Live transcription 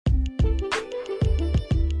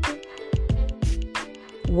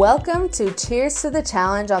Welcome to Cheers to the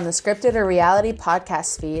Challenge on the Scripted or Reality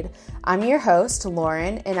podcast feed. I'm your host,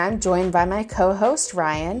 Lauren, and I'm joined by my co-host,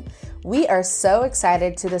 Ryan. We are so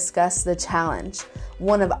excited to discuss The Challenge,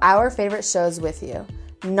 one of our favorite shows with you.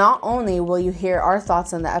 Not only will you hear our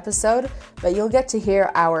thoughts on the episode, but you'll get to hear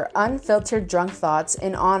our unfiltered drunk thoughts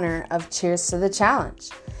in honor of Cheers to the Challenge.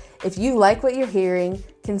 If you like what you're hearing,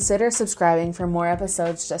 consider subscribing for more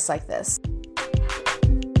episodes just like this.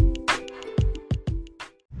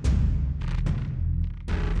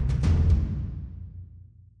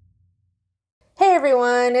 Hey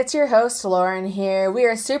everyone, it's your host Lauren here. We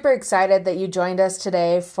are super excited that you joined us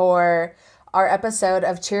today for our episode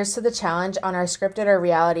of Cheers to the Challenge on our Scripted or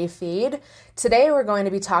Reality feed. Today we're going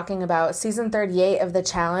to be talking about season 38 of The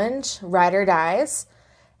Challenge, Ride or Dies.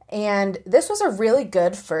 And this was a really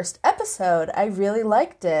good first episode. I really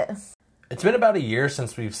liked it. It's been about a year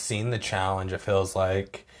since we've seen The Challenge, it feels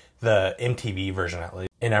like, the MTV version at least.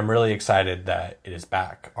 And I'm really excited that it is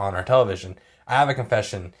back on our television. I have a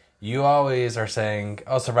confession. You always are saying,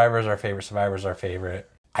 oh, Survivor's our favorite, Survivor's our favorite.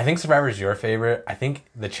 I think Survivor's your favorite. I think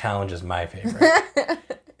The Challenge is my favorite.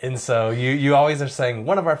 And so you always are saying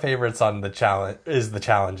one of our favorites on The Challenge is The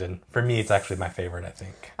Challenge. And for me, it's actually my favorite, I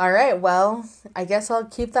think. All right. Well, I guess I'll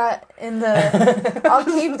keep that in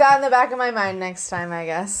the back of my mind next time, I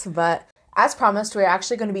guess. But as promised, we're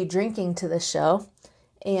actually going to be drinking to this show.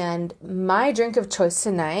 And my drink of choice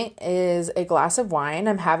tonight is a glass of wine.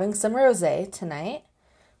 I'm having some rosé tonight.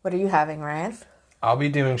 What are you having, Ryan? I'll be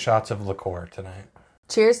doing shots of liqueur tonight.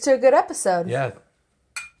 Cheers to a good episode. Yeah.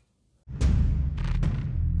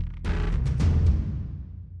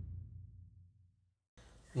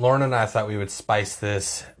 Lauren and I thought we would spice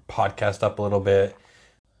this podcast up a little bit.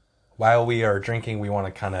 While we are drinking, we want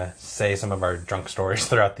to kind of say some of our drunk stories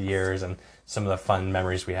throughout the years and some of the fun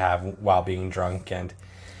memories we have while being drunk. And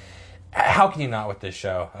how can you not with this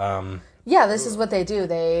show? Yeah, this is what they do.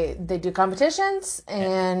 They do competitions,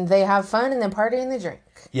 and they have fun, and then party, and they drink.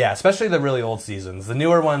 Yeah, especially the really old seasons. The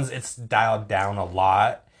newer ones, it's dialed down a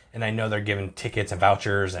lot, and I know they're giving tickets and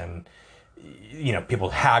vouchers, and, you know,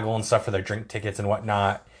 people haggle and stuff for their drink tickets and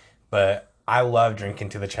whatnot, but I love drinking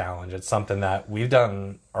to the challenge. It's something that we've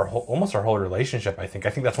done almost our whole relationship, I think.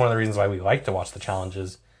 I think that's one of the reasons why we like to watch the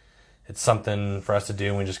challenges. It's something for us to do,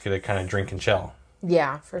 and we just get to kind of drink and chill.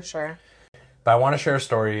 Yeah, for sure. But I want to share a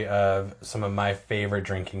story of some of my favorite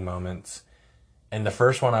drinking moments. And the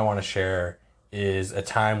first one I want to share is a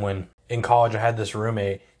time when in college I had this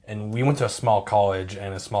roommate, and we went to a small college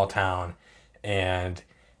and a small town, and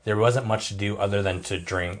there wasn't much to do other than to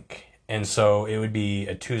drink. And so it would be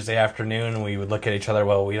a Tuesday afternoon, and we would look at each other,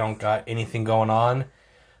 well, we don't got anything going on.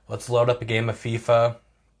 Let's load up a game of FIFA,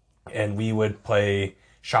 and we would play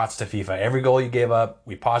shots to FIFA. Every goal you gave up,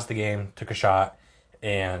 we paused the game, took a shot,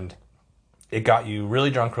 and it got you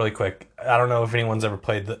really drunk really quick. I don't know if anyone's ever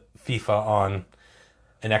played the FIFA on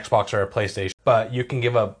an Xbox or a PlayStation, but you can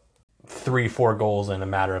give up 3-4 goals in a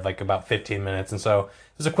matter of like about 15 minutes. And so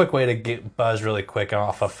it was a quick way to get buzzed really quick and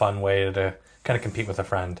off a fun way to kind of compete with a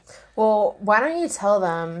friend. Well, why don't you tell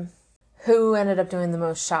them who ended up doing the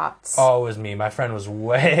most shots? Oh, it was me. My friend was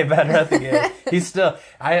way better at the game.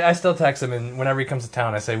 I still text him, and whenever he comes to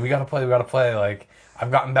town, I say, we got to play. Like, I've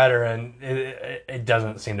gotten better, and it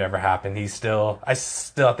doesn't seem to ever happen. I still at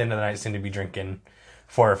the end of the night seem to be drinking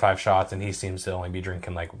 4 or 5 shots, and he seems to only be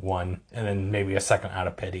drinking like 1, and then maybe a second out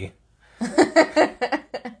of pity.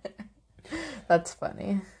 That's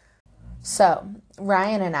funny. So,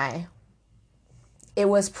 Ryan and I, it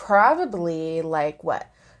was probably like,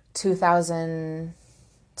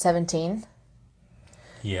 2017?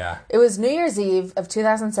 Yeah. It was New Year's Eve of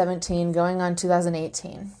 2017 going on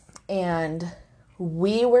 2018, and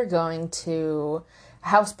we were going to a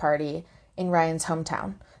house party in Ryan's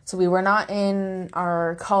hometown. So we were not in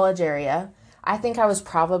our college area. I think I was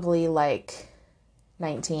probably like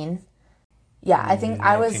 19. Yeah, I think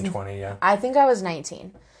 20, yeah. I think I was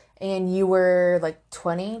 19. And you were like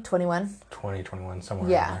 20, 21? 20, 21, somewhere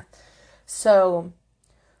yeah. in there. So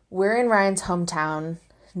we're in Ryan's hometown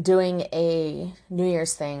doing a New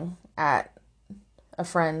Year's thing at a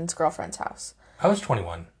girlfriend's house. I was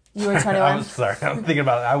 21. You were 21? I'm thinking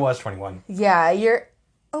about it. I was 21. Yeah, you're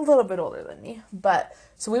a little bit older than me. But,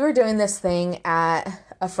 so we were doing this thing at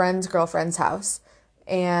a friend's girlfriend's house,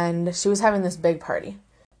 and she was having this big party.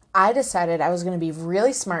 I decided I was going to be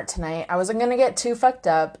really smart tonight. I wasn't going to get too fucked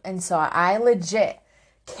up, and so I legit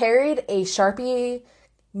carried a Sharpie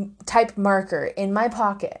type marker in my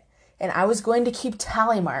pocket, and I was going to keep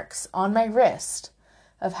tally marks on my wrist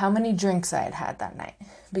of how many drinks I had had that night,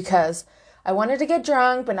 because I wanted to get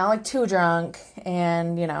drunk, but not like too drunk,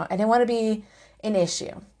 and, I didn't want to be an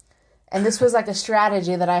issue. And this was like a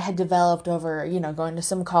strategy that I had developed over, going to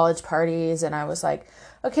some college parties. And I was like,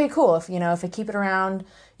 okay, cool. If I keep it around,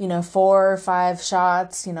 4 or 5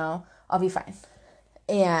 shots, I'll be fine.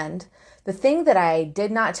 And the thing that I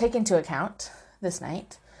did not take into account this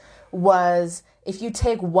night was if you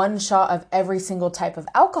take 1 shot of every single type of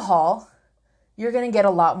alcohol, you're going to get a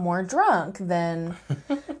lot more drunk than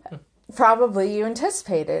probably you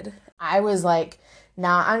anticipated. I was like,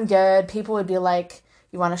 nah, I'm good. People would be like,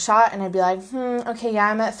 you want a shot? And I'd be like, okay, yeah,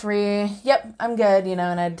 I'm at 3. Yep, I'm good,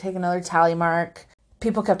 and I'd take another tally mark.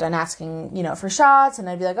 People kept on asking, for shots, and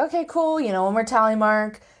I'd be like, okay, cool, 1 more tally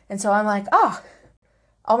mark. And so I'm like, oh,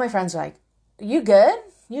 all my friends are like, you good?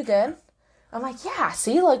 You good? I'm like, yeah,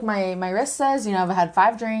 see, like my wrist says, I've had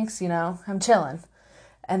 5 drinks, I'm chilling.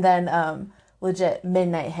 And then legit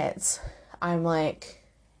midnight hits. I'm like,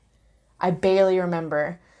 I barely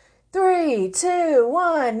remember 3, 2,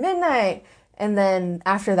 1, midnight. And then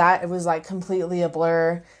after that, it was like completely a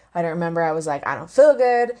blur. I don't remember. I was like, I don't feel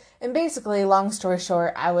good. And basically, long story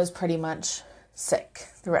short, I was pretty much sick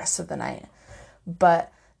the rest of the night.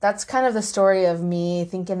 But that's kind of the story of me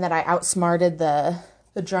thinking that I outsmarted the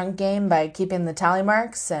drunk game by keeping the tally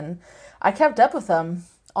marks. And I kept up with them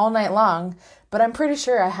all night long. But I'm pretty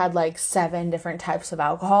sure I had like 7 different types of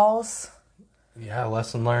alcohols. Yeah,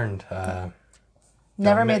 lesson learned.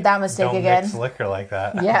 Never made that mistake again. Don't mix liquor like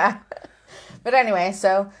that. Yeah. But anyway,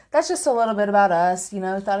 so that's just a little bit about us.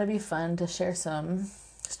 Thought it'd be fun to share some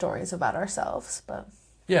stories about ourselves. But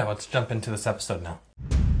yeah, let's jump into this episode now.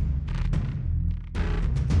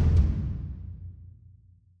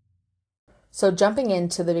 So jumping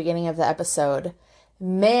into the beginning of the episode,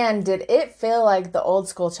 man, did it feel like the old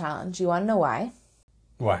school challenge. You want to know why?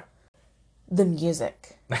 Why? The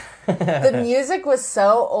music. The music was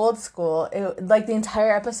so old school. Like the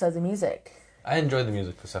entire episode, the music. I enjoyed the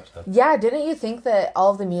music this episode. Yeah, didn't you think that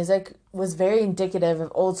all of the music was very indicative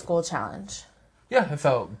of old school challenge? Yeah, it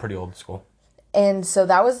felt pretty old school. And so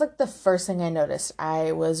that was like the first thing I noticed.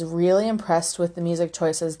 I was really impressed with the music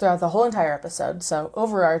choices throughout the whole entire episode. So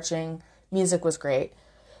overarching, music was great.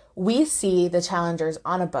 We see the challengers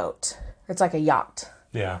on a boat. It's like a yacht.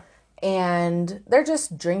 Yeah. And they're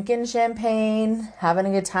just drinking champagne, having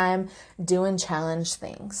a good time, doing challenge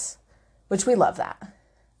things, which we love that.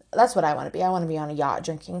 That's what I want to be. I want to be on a yacht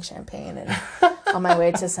drinking champagne and on my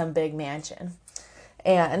way to some big mansion.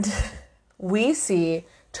 And we see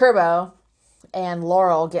Turbo and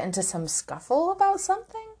Laurel get into some scuffle about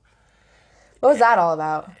something. What was that all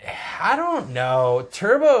about? I don't know.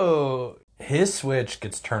 Turbo, his switch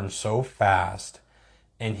gets turned so fast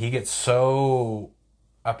and he gets so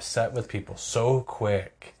upset with people so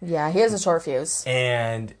quick. Yeah, he has a short fuse.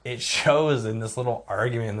 And it shows in this little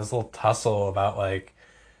argument, this little tussle about like,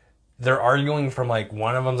 they're arguing from like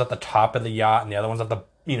one of them's at the top of the yacht and the other one's at the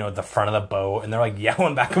the front of the boat, and they're like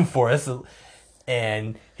yelling back and forth.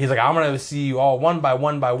 And he's like, I'm gonna see you all one by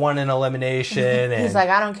one in elimination. And he's like,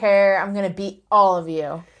 I don't care. I'm gonna beat all of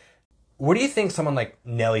you. What do you think someone like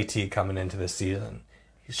Nelly T coming into this season?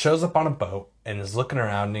 He shows up on a boat and is looking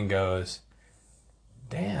around and goes,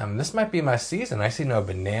 damn, this might be my season. I see no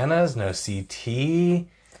Bananas, no CT,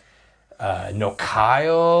 no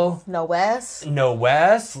Kyle. No Wes. No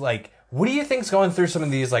Wes. Like, what do you think's going through some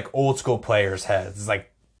of these like old school players' heads?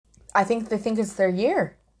 Like, I think they think it's their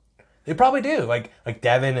year. They probably do. Like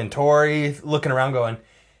Devin and Tori looking around going,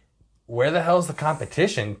 where the hell's the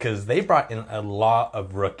competition? Because they brought in a lot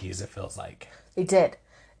of rookies, it feels like. They did.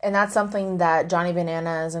 And that's something that Johnny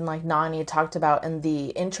Bananas and like Nany talked about in the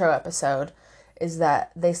intro episode, is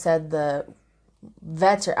that they said the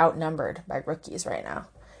vets are outnumbered by rookies right now.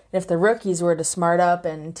 And if the rookies were to smart up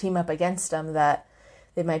and team up against them, that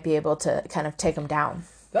they might be able to kind of take them down.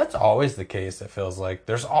 That's always the case, it feels like.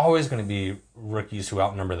 There's always going to be rookies who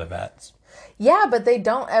outnumber the vets. Yeah, but they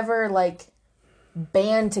don't ever, like,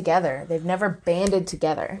 band together. They've never banded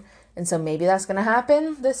together. And so maybe that's going to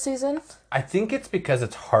happen this season. I think it's because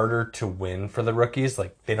it's harder to win for the rookies.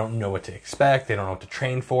 Like, they don't know what to expect. They don't know what to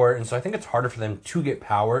train for. And so I think it's harder for them to get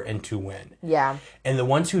power and to win. Yeah. And the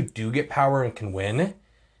ones who do get power and can win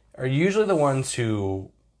are usually the ones who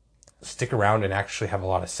stick around and actually have a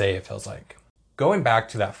lot of say, it feels like. Going back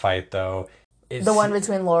to that fight, though. The one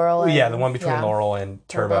between Laurel and... Yeah, the one between Laurel and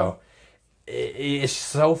Turbo. It's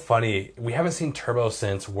so funny. We haven't seen Turbo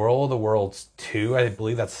since World of the Worlds 2. I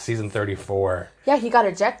believe that's season 34. Yeah, he got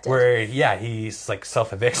ejected. Where, yeah, he's like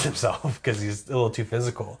self-evicts himself because he's a little too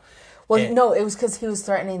physical. Well, no, it was because he was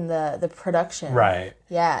threatening the production. Right.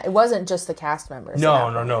 Yeah, it wasn't just the cast members. No.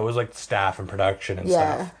 It was like staff and production and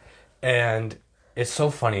stuff. And it's so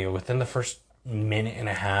funny. Within the first minute and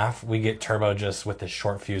a half, we get Turbo just with the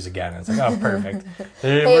short fuse again. It's like, oh, perfect.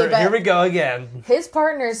 Here we go again. His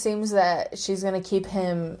partner seems that she's going to keep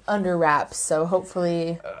him under wraps, so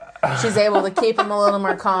hopefully she's able to keep him a little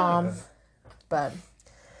more calm. But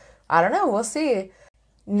I don't know. We'll see.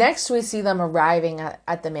 Next, we see them arriving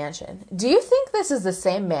at the mansion. Do you think this is the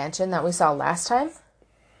same mansion that we saw last time?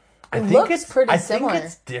 It looks pretty similar. I think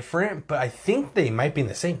it's different, but I think they might be in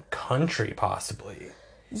the same country, possibly.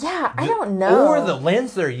 Yeah, I don't know. Or the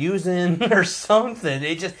lens they're using or something.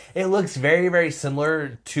 It looks very, very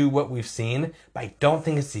similar to what we've seen, but I don't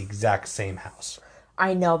think it's the exact same house.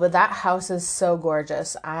 I know, but that house is so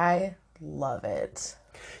gorgeous. I love it.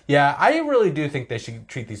 Yeah, I really do think they should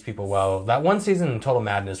treat these people well. That one season in Total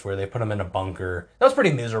Madness where they put them in a bunker, that was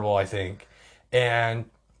pretty miserable, I think. And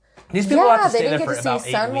these people have to stay there for about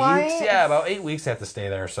 8 weeks. Yeah, about 8 weeks they have to stay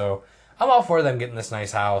there. So I'm all for them getting this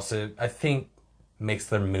nice house. I think makes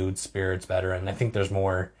their mood spirits better, and I think there's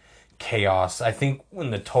more chaos. I think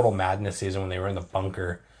in the Total Madness season when they were in the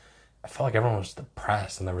bunker, I felt like everyone was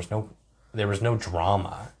depressed and there was no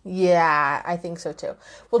drama. Yeah, I think so too.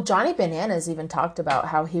 Well, Johnny Bananas even talked about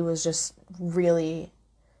how he was just really,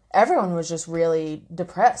 everyone was just really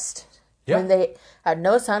depressed. Yeah. When they had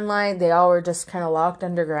no sunlight, they all were just kind of locked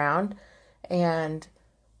underground. And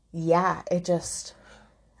yeah,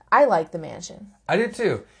 I like the mansion. I did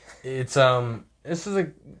too. It's, this is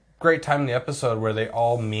a great time in the episode where they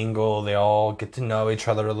all mingle, they all get to know each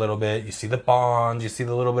other a little bit. You see the bonds, you see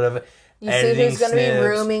the little bit of you see who's going to be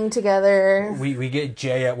rooming together. We get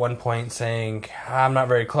Jay at one point saying, I'm not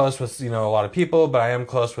very close with, a lot of people, but I am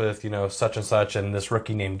close with, such and such and this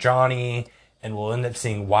rookie named Johnny. And we'll end up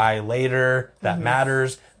seeing why later. That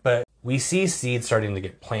matters. But we see seeds starting to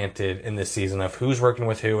get planted in this season of who's working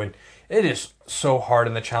with who. And it is so hard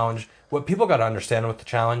in the challenge. What people got to understand with the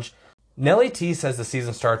challenge, Nelly T says the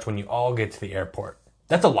season starts when you all get to the airport.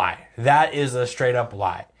 That's a lie. That is a straight up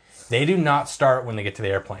lie. They do not start when they get to the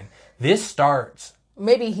airplane. This starts...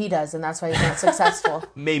 Maybe he does, and that's why he's not successful.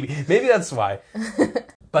 Maybe that's why.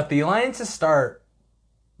 But the alliances start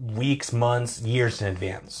weeks, months, years in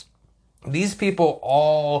advance. These people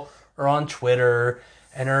all are on Twitter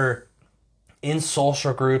and are in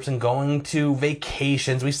social groups and going to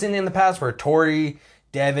vacations. We've seen it in the past where Tori,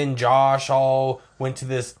 Devin, Josh all went to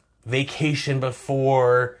this vacation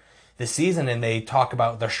before the season and they talk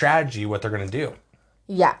about their strategy, what they're going to do.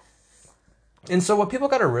 Yeah. And so what people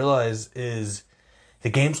got to realize is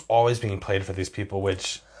the game's always being played for these people,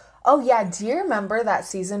 which... Oh, yeah. Do you remember that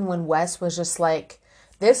season when Wes was just like,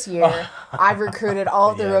 this year, I've recruited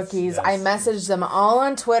all the rookies. Yes. I messaged them all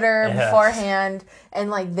on Twitter beforehand,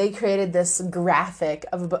 and like they created this graphic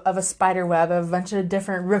of a spider web of a bunch of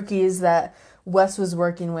different rookies that Wes was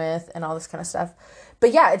working with and all this kind of stuff.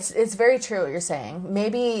 But yeah, it's very true what you're saying.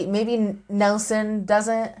 Maybe Nelson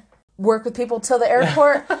doesn't work with people till the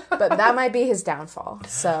airport, but that might be his downfall.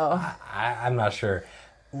 So I'm not sure.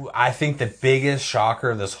 I think the biggest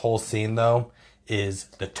shocker of this whole scene, though, is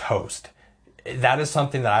the toast. That is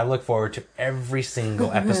something that I look forward to every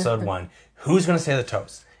single episode one. Who's going to say the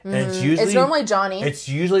toast? And it's normally Johnny. It's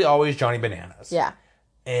usually always Johnny Bananas. Yeah.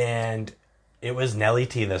 And it was Nelly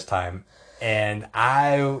T this time. And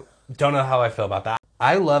I don't know how I feel about that.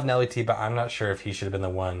 I love Nelly T, but I'm not sure if he should have been the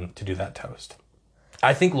one to do that toast.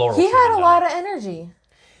 I think Laurel He had a lot of energy.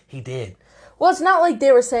 He did. Well, it's not like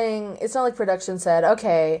they were saying, it's not like production said,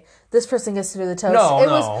 okay, this person gets to do the toast.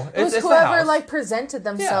 It was whoever like presented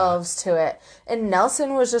themselves to it. And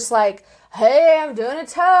Nelson was just like, hey, I'm doing a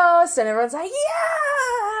toast. And everyone's like,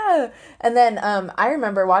 yeah. And then I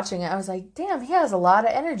remember watching it. I was like, damn, he has a lot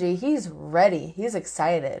of energy. He's ready. He's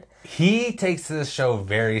excited. He takes this show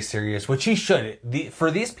very serious, which he should.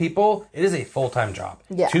 For these people, it is a full-time job.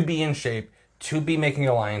 Yeah. To be in shape, to be making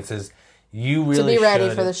alliances. You really should. To be ready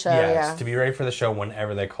for the show, yes, to be ready for the show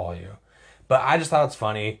whenever they call you. But I just thought it's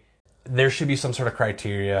funny. There should be some sort of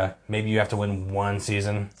criteria. Maybe you have to win one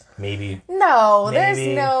season. Maybe. No, there's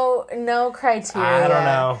no criteria. I don't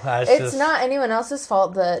know. It's not anyone else's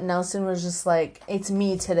fault that Nelson was just like, it's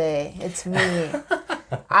me today. It's me.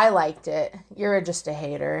 I liked it. You're just a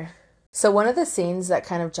hater. So one of the scenes that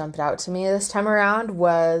kind of jumped out to me this time around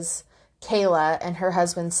was Kayla and her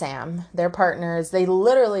husband Sam. They're partners. They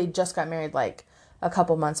literally just got married like a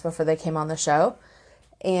couple months before they came on the show.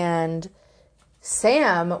 And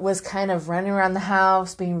Sam was kind of running around the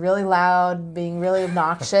house, being really loud, being really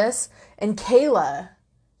obnoxious. And Kayla,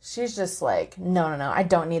 she's just like, no, I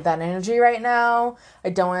don't need that energy right now.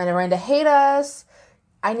 I don't want everyone to hate us.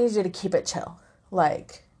 I need you to keep it chill.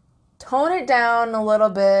 Like, tone it down a little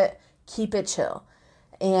bit, keep it chill.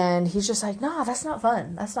 And he's just like, no, that's not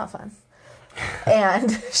fun. That's not fun.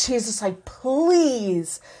 And she's just like,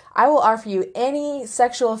 please, I will offer you any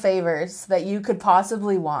sexual favors that you could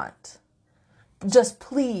possibly want. Just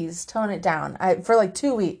please tone it down. For like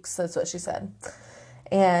 2 weeks, that's what she said.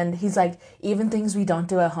 And he's like, even things we don't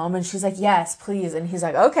do at home. And she's like, yes, please. And he's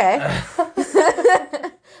like, okay.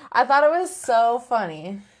 I thought it was so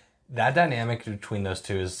funny. That dynamic between those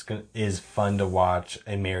two is fun to watch.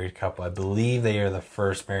 A married couple. I believe they are the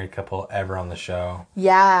first married couple ever on the show.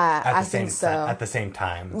 Yeah, I think so. At the same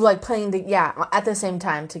time. Like playing at the same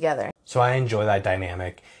time together. So I enjoy that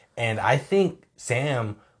dynamic. And I think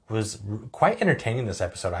Sam was quite entertaining this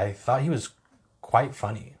episode. I thought he was quite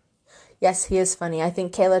funny. Yes, he is funny. I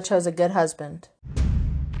think Kayla chose a good husband.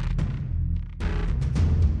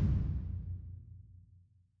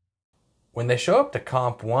 When they show up to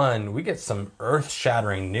Comp 1, we get some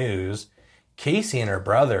earth-shattering news. Casey and her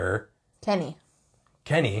brother, Kenny,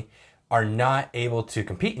 are not able to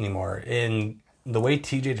compete anymore. And the way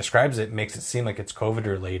TJ describes it makes it seem like it's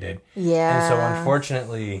COVID-related. Yeah. And so,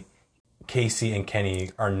 unfortunately, Casey and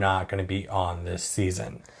Kenny are not going to be on this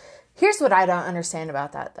season. Here's what I don't understand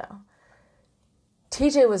about that, though.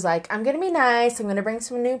 TJ was like, I'm going to be nice. I'm going to bring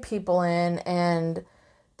some new people in. And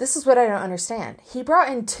this is what I don't understand. He brought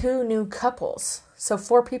in 2 new couples. So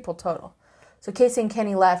 4 people total. So Casey and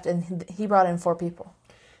Kenny left and he brought in 4 people.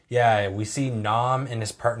 Yeah, we see Nam and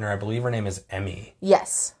his partner. I believe her name is Emmy.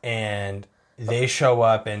 Yes. And they show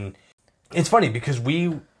up, and it's funny because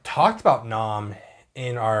we talked about Nam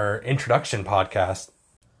in our introduction podcast.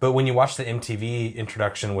 But when you watch the MTV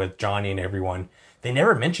introduction with Johnny and everyone, they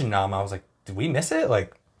never mentioned Nam. I was like, did we miss it?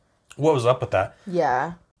 Like, what was up with that?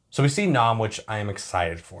 Yeah. So we see Nam, which I am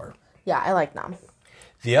excited for. Yeah, I like Nam.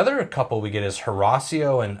 The other couple we get is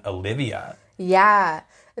Horacio and Olivia. Yeah.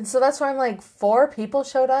 And so that's why I'm like, 4 people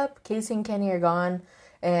showed up. Casey and Kenny are gone.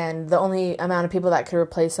 And the only amount of people that could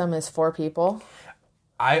replace them is 4 people.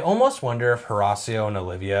 I almost wonder if Horacio and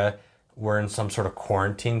Olivia were in some sort of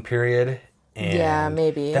quarantine period. And yeah,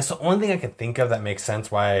 maybe. That's the only thing I can think of that makes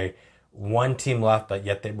sense why one team left, but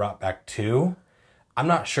yet they brought back 2. I'm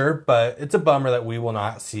not sure, but it's a bummer that we will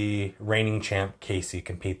not see reigning champ Casey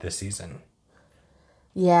compete this season.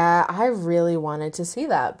 Yeah, I really wanted to see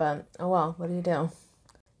that, but oh well, what do you do?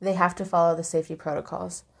 They have to follow the safety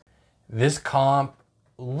protocols. This comp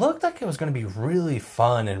looked like it was going to be really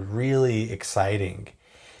fun and really exciting.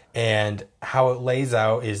 And how it lays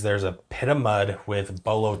out is there's a pit of mud with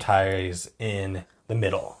bolo ties in the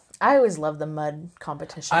middle. I always love the mud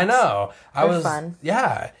competitions. I know. They're fun.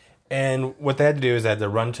 Yeah. And what they had to do is they had to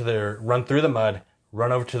run through the mud,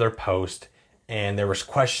 run over to their post, and there was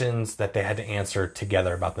questions that they had to answer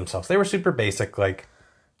together about themselves. They were super basic, like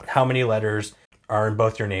how many letters are in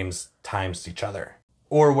both your names times each other,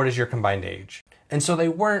 or what is your combined age. And so they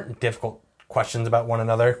weren't difficult questions about one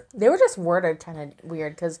another. They were just worded kind of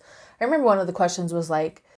weird, because I remember one of the questions was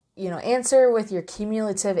like, answer with your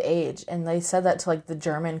cumulative age, and they said that to like the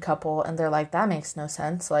German couple, and they're like, that makes no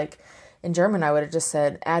sense. Like, in German, I would have just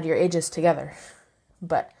said, add your ages together.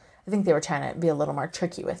 But I think they were trying to be a little more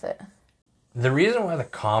tricky with it. The reason why the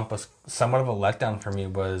comp was somewhat of a letdown for me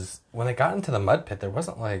was when they got into the mud pit, there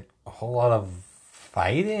wasn't like a whole lot of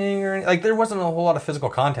fighting or anything. Like, there wasn't a whole lot of physical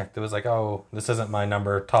contact. It was like, oh, this isn't my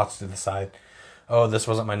number, toss it to the side. Oh, this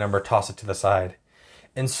wasn't my number, toss it to the side.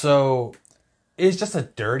 And so it's just a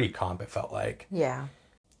dirty comp, it felt like. Yeah.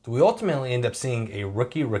 We ultimately end up seeing a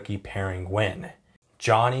rookie pairing win.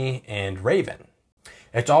 Johnny and Raven.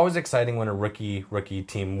 It's always exciting when a rookie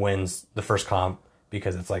team wins the first comp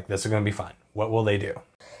because it's like, this is going to be fun. What will they do?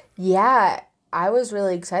 Yeah, I was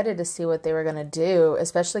really excited to see what they were going to do,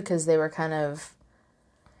 especially because they were kind of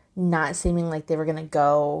not seeming like they were going to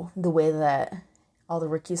go the way that all the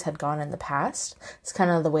rookies had gone in the past. It's kind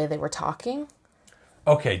of the way they were talking.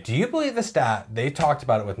 Okay, do you believe the stat? They talked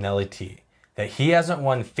about it with Nelly T, that he hasn't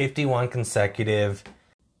won 51 consecutive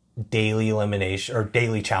daily elimination or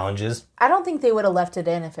daily challenges. I don't think they would have left it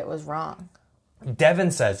in if it was wrong.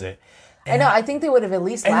 Devin says it. I know. I think they would have at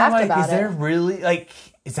least laughed about it. Is there really,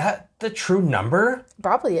 is that the true number?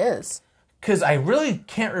 Probably is. Because I really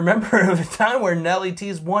can't remember of a time where Nelly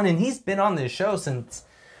T's won, and he's been on this show since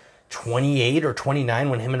 28 or 29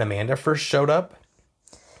 when him and Amanda first showed up.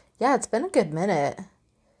 Yeah, it's been a good minute.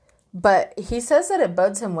 But he says that it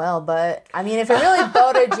bodes him well, but I mean, if it really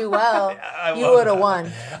boded you well, you would have won.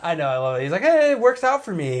 I know, I love it. He's like, hey, it works out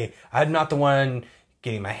for me. I'm not the one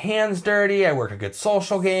getting my hands dirty. I work a good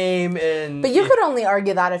social game. But you could only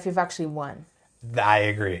argue that if you've actually won. I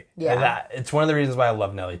agree. Yeah. It's one of the reasons why I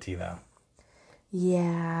love Nelly T, though.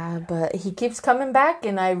 Yeah, but he keeps coming back,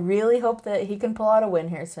 and I really hope that he can pull out a win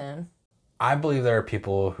here soon. I believe there are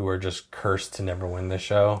people who are just cursed to never win this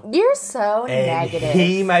show. You're so And negative.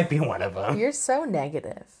 he might be one of them. You're so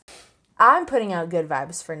negative. I'm putting out good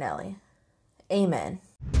vibes for Nelly. Amen.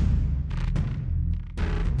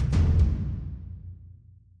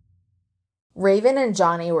 Raven and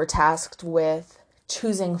Johnny were tasked with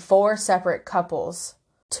choosing 4 separate couples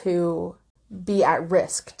to be at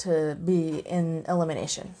risk to be in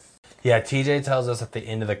elimination. Yeah, TJ tells us at the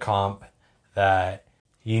end of the comp that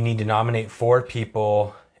you need to nominate 4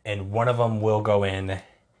 people and one of them will go in,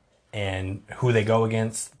 and who they go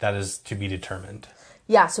against, that is to be determined.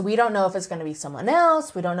 Yeah, so we don't know if it's going to be someone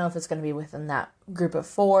else. We don't know if it's going to be within that group of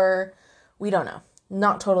 4. We don't know.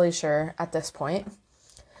 Not totally sure at this point.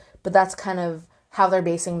 But that's kind of how they're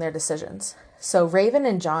basing their decisions. So Raven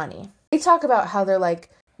and Johnny, they talk about how they're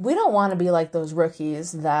like, we don't want to be like those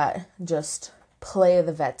rookies that just play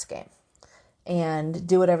the vets game and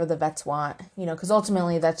do whatever the vets want, you know, because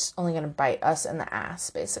ultimately that's only going to bite us in the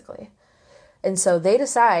ass, basically. And so they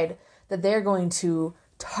decide that they're going to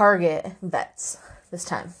target vets this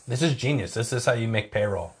time. This is genius. This is how you make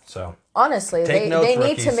payroll. So honestly, they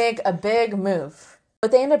need to make a big move.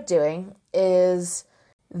 What they end up doing is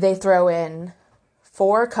they throw in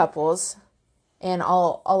 4 couples, and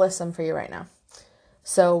I'll list them for you right now.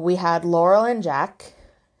 So we had Laurel and Jack.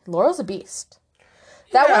 Laurel's a beast.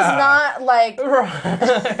 That was not like...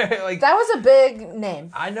 like, that was a big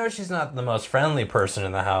name. I know she's not the most friendly person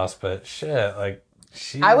in the house, but shit, like...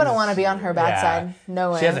 I wouldn't want to be on her bad side.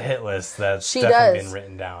 No way. She has a hit list that's definitely been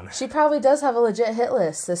written down. She probably does have a legit hit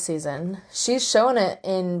list this season. She's shown it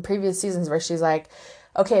in previous seasons where she's like,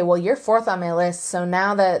 okay, well, you're 4th on my list, so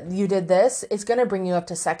now that you did this, it's going to bring you up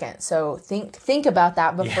to 2nd. So think about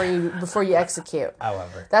that before you execute. I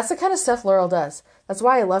love her. That's the kind of stuff Laurel does. That's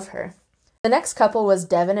why I love her. The next couple was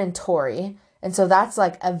Devin and Tori, and so that's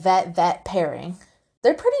like a vet pairing.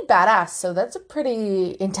 They're pretty badass, so that's a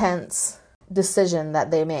pretty intense decision that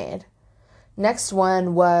they made. Next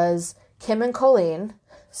one was Kim and Colleen.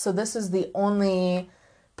 So this is the only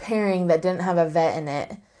pairing that didn't have a vet in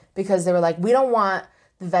it, because they were like, we don't want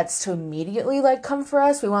the vets to immediately like come for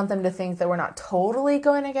us. We want them to think that we're not totally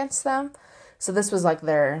going against them. So this was like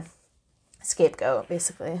their scapegoat,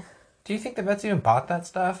 basically. Do you think the vets even bought that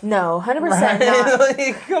stuff? No, 100% not.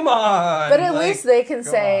 Like, come on. But at least they can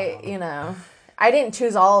say, you know, I didn't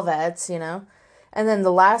choose all vets, you know. And then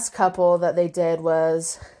the last couple that they did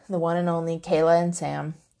was the one and only Kayla and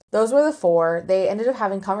Sam. Those were the 4. They ended up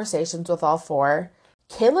having conversations with all 4.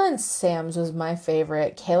 Kayla and Sam's was my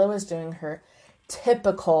favorite. Kayla was doing her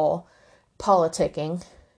typical politicking,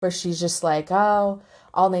 where she's just like, oh,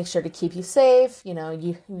 I'll make sure to keep you safe. You know,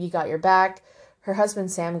 you got your back. Her husband,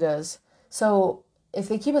 Sam, goes, so if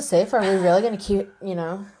they keep us safe, are we really going to keep, you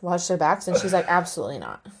know, watch their backs? And she's like, absolutely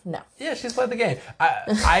not. No. Yeah, she's played the game.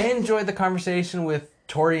 I enjoyed the conversation with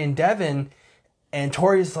Tori and Devin. And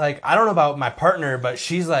Tori's like, I don't know about my partner, but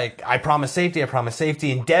she's like, I promise safety.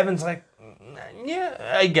 And Devin's like,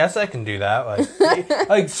 yeah, I guess I can do that. Like,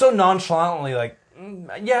 like so nonchalantly, like,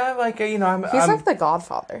 yeah, like, you know, He's like the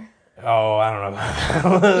Godfather. Oh, I don't know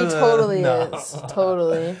about that. He totally is.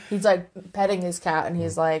 Totally. He's like petting his cat and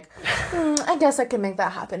he's like, I guess I can make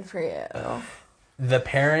that happen for you. The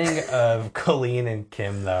pairing of Colleen and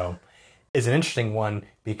Kim, though, is an interesting one,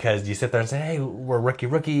 because you sit there and say, hey, we're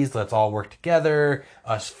rookies, let's all work together,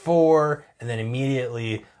 us 4, and then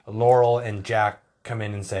immediately Laurel and Jack come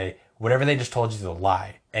in and say, whatever they just told you is a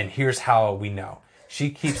lie, and here's how we know. She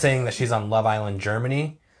keeps saying that she's on Love Island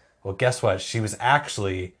Germany. Well, guess what? She was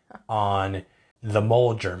actually on The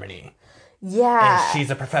Mole Germany. Yeah. And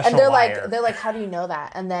she's a professional and liar. They're like, how do you know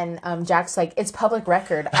that? And then Jack's like, it's public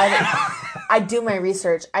record. I do my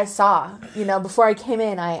research. I saw, you know, before I came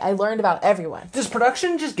in, I learned about everyone. Does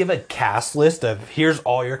production just give a cast list of here's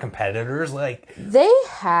all your competitors? Like, they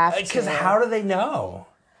have to. Because how do they know?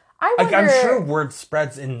 I wonder, like, I'm sure word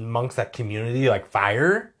spreads amongst that community like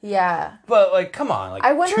fire. Yeah. But like, come on, like,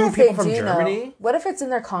 I wonder 2 if people they from do Germany. Know. What if it's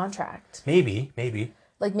in their contract? Maybe.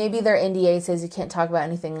 Like, maybe their NDA says you can't talk about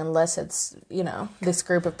anything unless it's, you know, this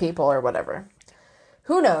group of people or whatever.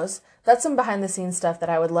 Who knows? That's some behind-the-scenes stuff that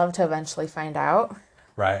I would love to eventually find out.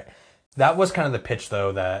 Right. That was kind of the pitch,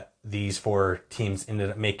 though, that these 4 teams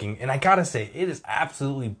ended up making. And I gotta say, it is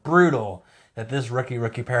absolutely brutal that this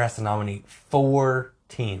rookie pair has to nominate 4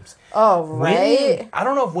 teams. Oh, right? I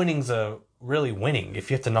don't know if winning's really winning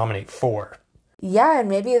if you have to nominate 4. Yeah, and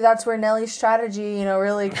maybe that's where Nelly's strategy, you know,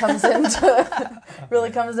 really comes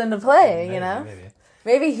into play, you know?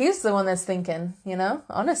 Maybe he's the one that's thinking, you know?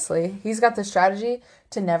 Honestly, he's got the strategy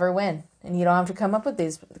to never win, and you don't have to come up with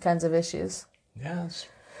these kinds of issues. Yeah, that's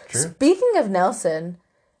true. Speaking of Nelson,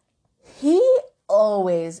 he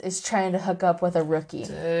always is trying to hook up with a rookie.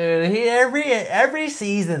 Dude, he every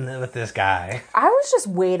season with this guy. I was just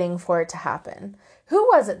waiting for it to happen. Who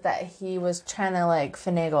was it that he was trying to like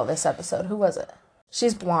finagle this episode? Who was it?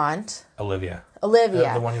 She's blonde. Olivia.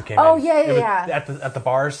 The one who came in. Oh, in. yeah. At the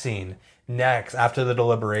bar scene. Next, after the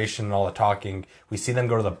deliberation and all the talking, we see them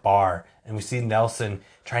go to the bar, and we see Nelson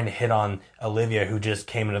trying to hit on Olivia, who just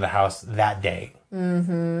came into the house that day.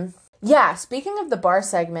 Mm-hmm. Yeah, speaking of the bar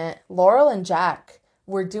segment, Laurel and Jack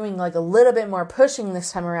were doing like a little bit more pushing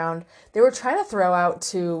this time around. They were trying to throw out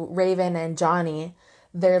to Raven and Johnny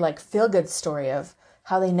their like feel-good story of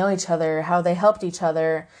how they know each other, how they helped each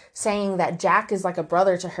other, saying that Jack is like a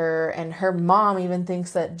brother to her, and her mom even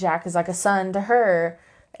thinks that Jack is like a son to her,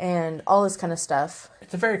 and all this kind of stuff.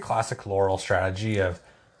 It's a very classic Laurel strategy of,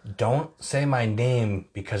 don't say my name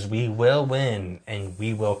because we will win and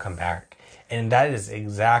we will come back. And that is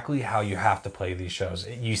exactly how you have to play these shows.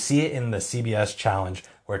 You see it in the CBS challenge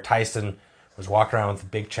where Tyson was walking around with a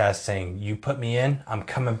big chest saying, you put me in, I'm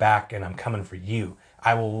coming back and I'm coming for you.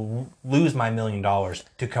 I will lose my $1 million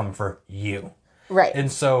to come for you. Right.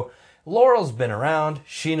 And so Laurel's been around.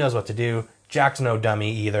 She knows what to do. Jack's no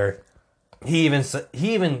dummy either. He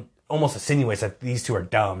even almost insinuates that these two are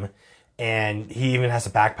dumb. And he even has to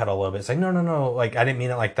backpedal a little bit. It's like, no. Like, I didn't mean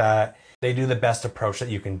it like that. They do the best approach that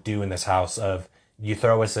you can do in this house of, you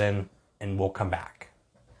throw us in and we'll come back.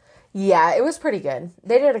 Yeah, it was pretty good.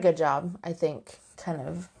 They did a good job, I think, kind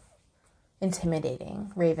of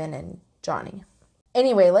intimidating Raven and Johnny.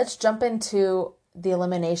 Anyway, let's jump into the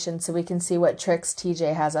elimination so we can see what tricks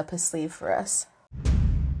TJ has up his sleeve for us.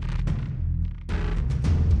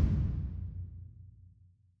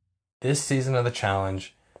 This season of the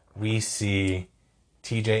challenge, we see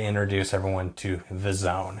TJ introduce everyone to the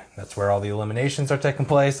zone. That's where all the eliminations are taking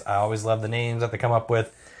place. I always love the names that they come up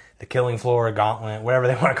with. The killing floor, gauntlet, whatever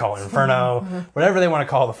they want to call it, inferno, whatever they want to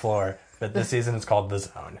call the floor. But this season it's called the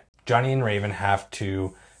zone. Johnny and Raven have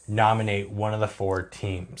to nominate one of the 4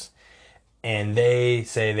 teams. And they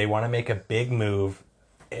say they want to make a big move,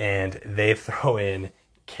 and they throw in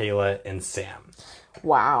Kayla and Sam.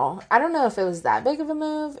 Wow. I don't know if it was that big of a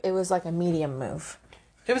move. It was like a medium move.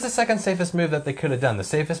 It was the second safest move that they could have done. The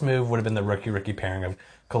safest move would have been the rookie pairing of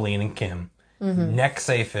Colleen and Kim. Mm-hmm. Next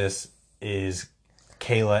safest is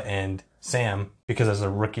Kayla and Sam, because there's a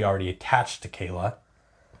rookie already attached to Kayla.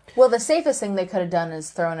 Well, the safest thing they could have done is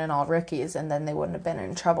thrown in all rookies, and then they wouldn't have been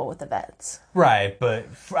in trouble with the vets. Right, but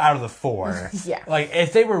out of the 4, yeah. Like,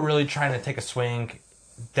 if they were really trying to take a swing,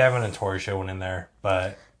 Devin and Tori should have went in there,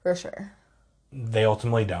 but for sure, they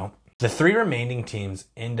ultimately don't. The 3 remaining teams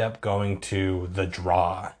end up going to the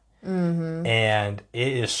draw, and it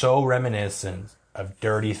is so reminiscent of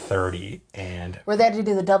Dirty 30 and where they had to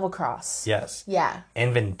do the double cross. Yes. Yeah.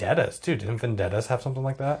 And Vendettas too. Didn't Vendettas have something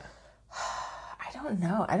like that? I don't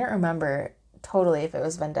know. I don't remember totally if it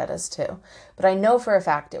was Vendettas too, but I know for a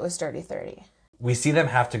fact it was Dirty 30. We see them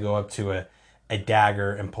have to go up to a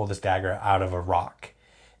dagger and pull this dagger out of a rock,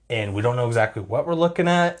 and we don't know exactly what we're looking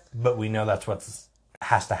at, but we know that's what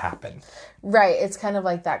has to happen. Right. It's kind of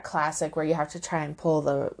like that classic where you have to try and pull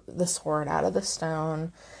the sword out of the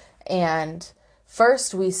stone. And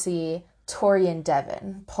first we see Tori and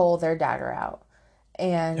Devin pull their dagger out.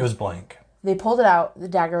 And it was blank. They pulled it out. The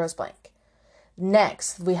dagger was blank.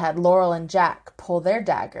 Next, we had Laurel and Jack pull their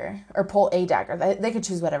dagger, or pull a dagger. They could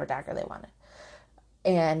choose whatever dagger they wanted.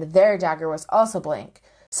 And their dagger was also blank.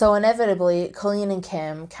 So inevitably, Colleen and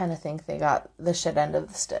Kim kind of think they got the shit end of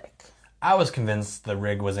the stick. I was convinced the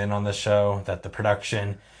rig was in on this show, that the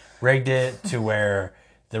production rigged it to where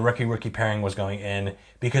the rookie pairing was going in,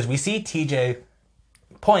 because we see TJ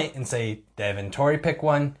point and say, Dev and Tori pick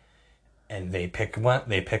one, and they pick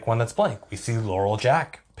one that's blank. We see Laurel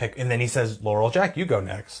Jack pick, and then he says, Laurel Jack, you go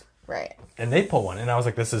next. Right. And they pull one, and I was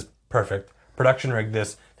like, this is perfect. Production rigged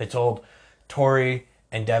this. They told Tori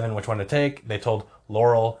and Devin which one to take. They told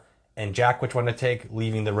Laurel and Jack which one to take,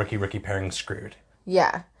 leaving the rookie pairing screwed.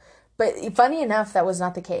 Yeah. But funny enough, that was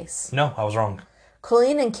not the case. No, I was wrong.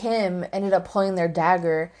 Colleen and Kim ended up pulling their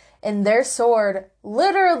dagger, and their sword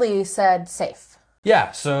literally said safe.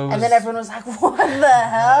 Yeah, so... And then everyone was like, what the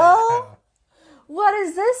hell? What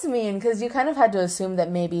does this mean? Because you kind of had to assume that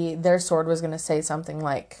maybe their sword was going to say something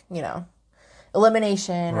like,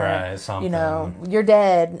 elimination. Right, or, something. You're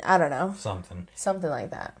dead. I don't know. Something like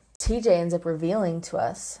that. TJ ends up revealing to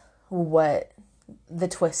us what the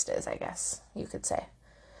twist is, I guess you could say.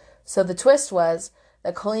 So the twist was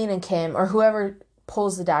that Colleen and Kim, or whoever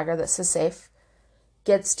pulls the dagger that says safe,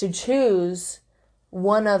 gets to choose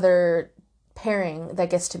one other pairing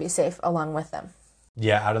that gets to be safe along with them.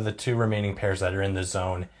 Yeah, out of the 2 remaining pairs that are in the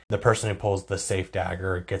zone, the person who pulls the safe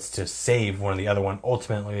dagger gets to save one of the other one,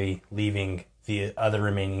 ultimately leaving the other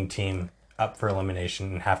remaining team up for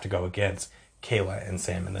elimination and have to go against Kayla and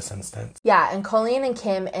Sam in this instance. Yeah, and Colleen and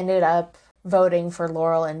Kim ended up voting for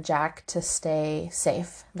Laurel and Jack to stay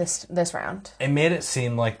safe this round. It made it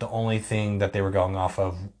seem like the only thing that they were going off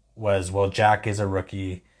of was, well, Jack is a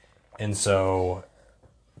rookie, and so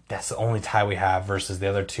that's the only tie we have, versus the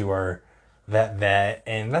other 2 are vet.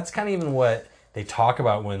 And that's kind of even what they talk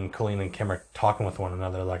about when Colleen and Kim are talking with one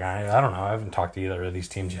another. Like, I don't know, I haven't talked to either of these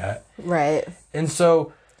teams yet. Right. And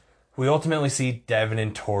so we ultimately see Devin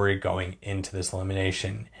and Tori going into this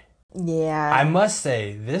elimination. Yeah. I must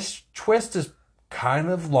say, this twist is kind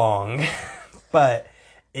of long, but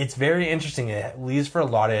it's very interesting. It leaves for a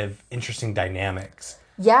lot of interesting dynamics.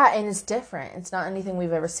 Yeah, and it's different. It's not anything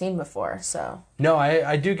we've ever seen before, so. No,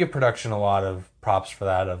 I do give production a lot of props for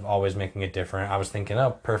that, of always making it different. I was thinking,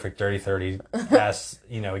 oh, perfect, 30-30. Yes,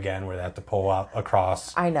 again, where they have to pull out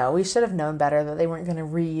across. I know. We should have known better that they weren't going to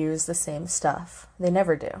reuse the same stuff. They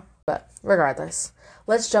never do. But regardless,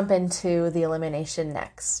 let's jump into the elimination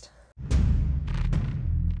next.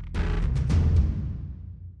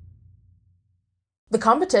 The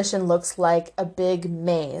competition looks like a big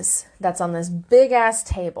maze that's on this big-ass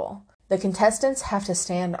table. The contestants have to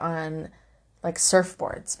stand on, like,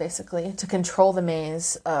 surfboards, basically, to control the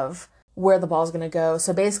maze of where the ball's going to go.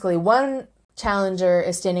 So basically, one challenger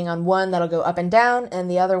is standing on one that'll go up and down, and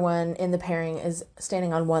the other one in the pairing is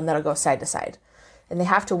standing on one that'll go side to side. And they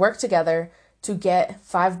have to work together to get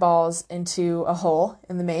 5 balls into a hole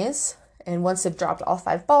in the maze. And once they've dropped all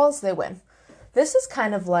 5 balls, they win. This is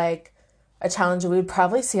kind of like a challenge we would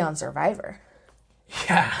probably see on Survivor.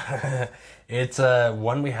 Yeah, it's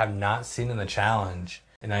one we have not seen in the challenge,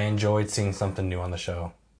 and I enjoyed seeing something new on the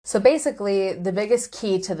show. So basically, the biggest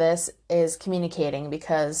key to this is communicating,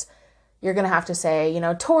 because you're going to have to say,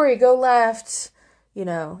 Tori, go left,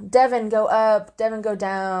 Devin, go up, Devin, go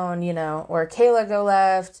down, or Kayla, go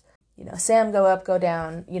left, Sam, go up, go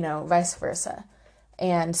down, vice versa.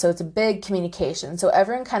 And so it's a big communication. So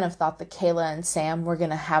everyone kind of thought that Kayla and Sam were going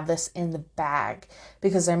to have this in the bag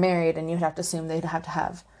because they're married, and you'd have to assume they'd have to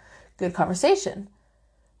have good conversation.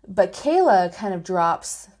 But Kayla kind of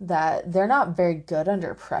drops that they're not very good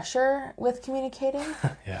under pressure with communicating.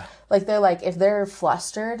 Yeah. Like, they're like, if they're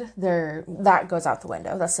flustered, that goes out the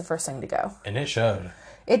window. That's the first thing to go. And it showed.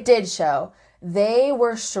 It did show. They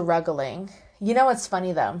were struggling. You know what's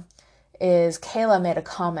funny, though, is Kayla made a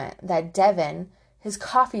comment that Devin, his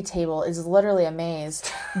coffee table is literally a maze,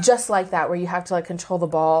 just like that, where you have to, like, control the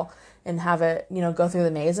ball and have it, go through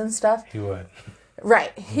the maze and stuff. He would.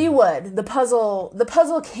 Right, he would. The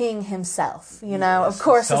puzzle king himself, Of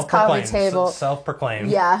course, his coffee table.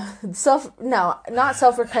 Self-proclaimed. Yeah, not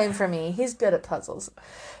self-proclaimed for me. He's good at puzzles.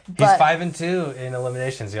 He's 5-2 in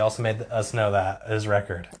eliminations. He also made us know that, his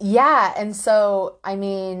record. Yeah, and so,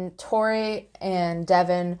 Tori and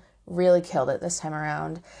Devin really killed it this time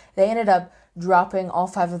around. They ended up dropping all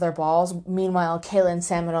 5 of their balls. Meanwhile, Kayla and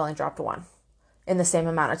Sam had only dropped 1 in the same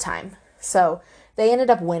amount of time. So they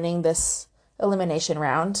ended up winning this elimination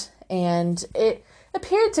round, and it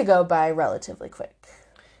appeared to go by relatively quick.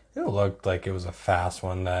 It looked like it was a fast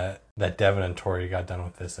one that Devin and Tori got done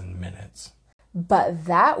with this in minutes. But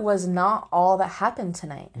that was not all that happened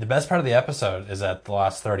tonight. The best part of the episode is at the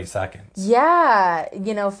last 30 seconds. Yeah.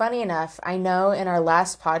 Funny enough, I know in our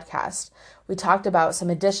last podcast, we talked about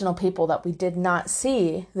some additional people that we did not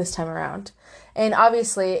see this time around. And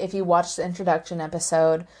obviously, if you watched the introduction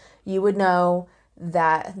episode, you would know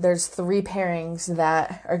that there's 3 pairings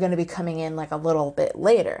that are going to be coming in like a little bit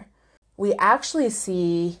later. We actually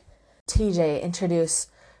see TJ introduce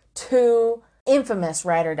 2 infamous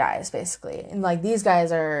ride or dies, basically. And like, these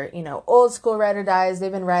guys are, old school ride or dies.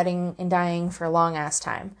 They've been riding and dying for a long ass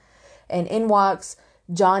time. And in walks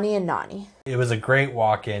Johnny and Nany. It was a great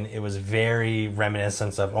walk-in. It was very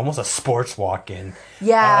reminiscent of almost a sports walk-in.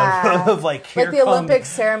 Yeah. Of like, here like the Olympic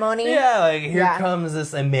ceremony. Yeah, like here comes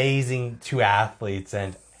this amazing 2 athletes,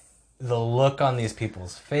 and the look on these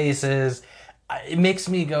people's faces, it makes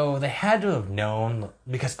me go, they had to have known,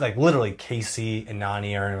 because like literally Casey and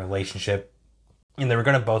Nany are in a relationship, and they were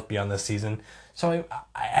going to both be on this season. So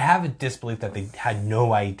I have a disbelief that they had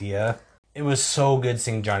no idea. It was so good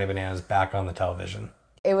seeing Johnny Bananas back on the television.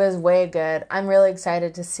 It was way good. I'm really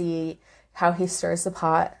excited to see how he stirs the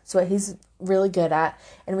pot. It's what he's really good at.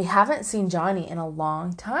 And we haven't seen Johnny in a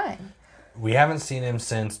long time. We haven't seen him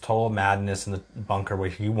since Total Madness in the bunker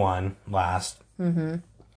where he won last. Mm-hmm.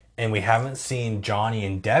 And we haven't seen Johnny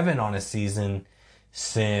and Devin on a season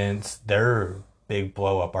since their big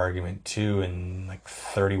blow-up argument, too, in, like,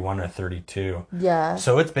 31 or 32. Yeah.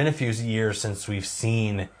 So it's been a few years since we've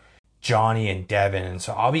seen Johnny and Devin, and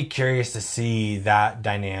so I'll be curious to see that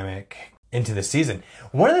dynamic into the season.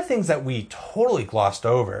 One of the things that we totally glossed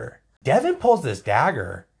over, Devin pulls this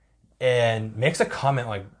dagger and makes a comment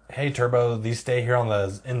like, "Hey, Turbo, these stay here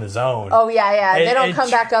in the zone." Oh, yeah. They don't come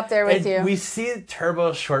back up there with you. We see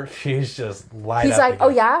Turbo's short fuse just light up. He's like, again. "Oh,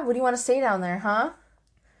 yeah? What do you want to stay down there, huh?"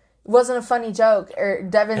 It wasn't a funny joke. Or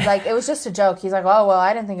Devin's like, "It was just a joke." He's like, "Oh, well,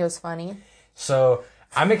 I didn't think it was funny." So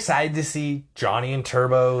I'm excited to see Johnny and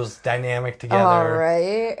Turbo's dynamic together. All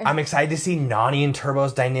right. I'm excited to see Nany and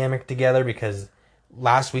Turbo's dynamic together because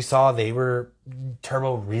last we saw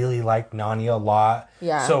Turbo really liked Nany a lot.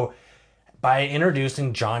 Yeah. So by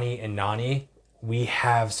introducing Johnny and Nany, we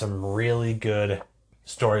have some really good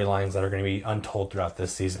storylines that are going to be untold throughout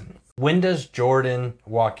this season. When does Jordan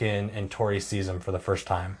walk in and Tori sees him for the first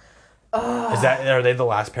time? Are they the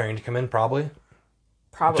last pairing to come in? Probably.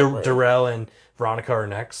 Darrell and Veronica are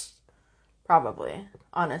next. Probably,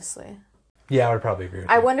 honestly. Yeah, I would probably agree with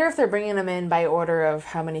I you. wonder if they're bringing them in by order of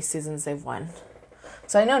how many seasons they've won.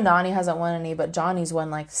 So I know Nany hasn't won any, but Johnny's won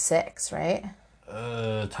like 6, right?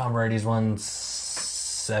 Tom Brady's won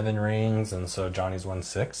 7 rings, and so Johnny's won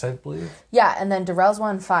 6, I believe. Yeah, and then Darrell's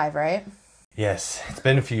won 5, right? Yes, it's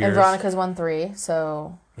been a few years. And Veronica's won 3,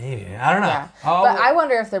 so... Maybe. I don't know. Yeah. But I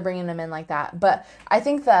wonder if they're bringing them in like that. But I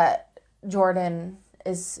think that Jordan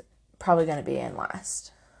is probably going to be in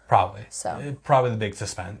last. Probably. So. Probably the big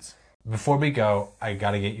suspense. Before we go, I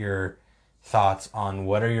got to get your thoughts on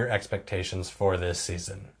what are your expectations for this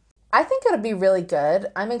season? I think it'll be really good.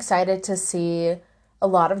 I'm excited to see a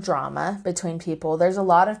lot of drama between people. There's a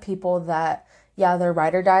lot of people that, yeah, their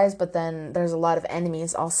ride or dies, but then there's a lot of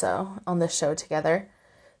enemies also on this show together.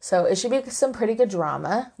 So it should be some pretty good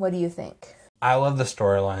drama. What do you think? I love the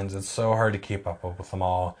storylines. It's so hard to keep up with them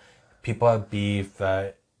all. People have beef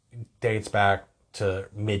that dates back to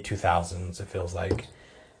mid-2000s, it feels like.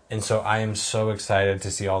 And so I am so excited to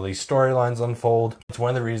see all these storylines unfold. It's one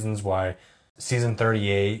of the reasons why season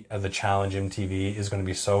 38 of the Challenge MTV is going to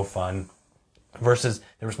be so fun. Versus,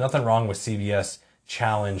 there was nothing wrong with CBS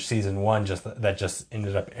Challenge season 1 that just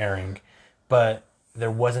ended up airing. But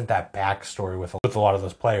there wasn't that backstory with a lot of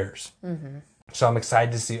those players. Mm-hmm. So I'm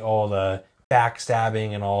excited to see all the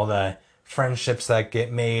backstabbing and all the friendships that get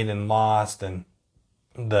made and lost and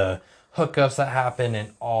the hookups that happen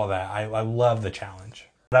and all that. I love the challenge.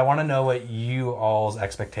 But I want to know what you all's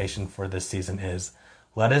expectation for this season is.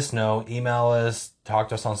 Let us know. Email us. Talk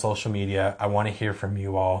to us on social media. I want to hear from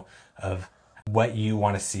you all of what you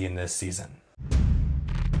want to see in this season.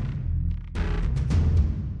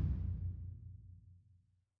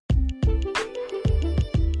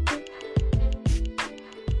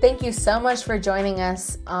 Thank you so much for joining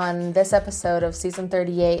us on this episode of Season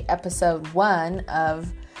 38, Episode 1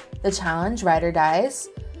 of The Challenge, Ride or Dies.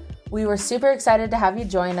 We were super excited to have you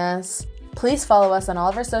join us. Please follow us on all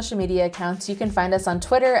of our social media accounts. You can find us on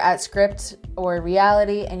Twitter at Script or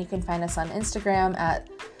Reality, and you can find us on Instagram at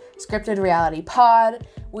Scripted Reality Pod.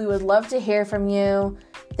 We would love to hear from you.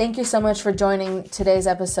 Thank you so much for joining today's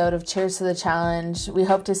episode of Cheers to the Challenge. We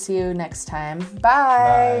hope to see you next time.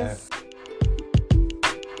 Bye.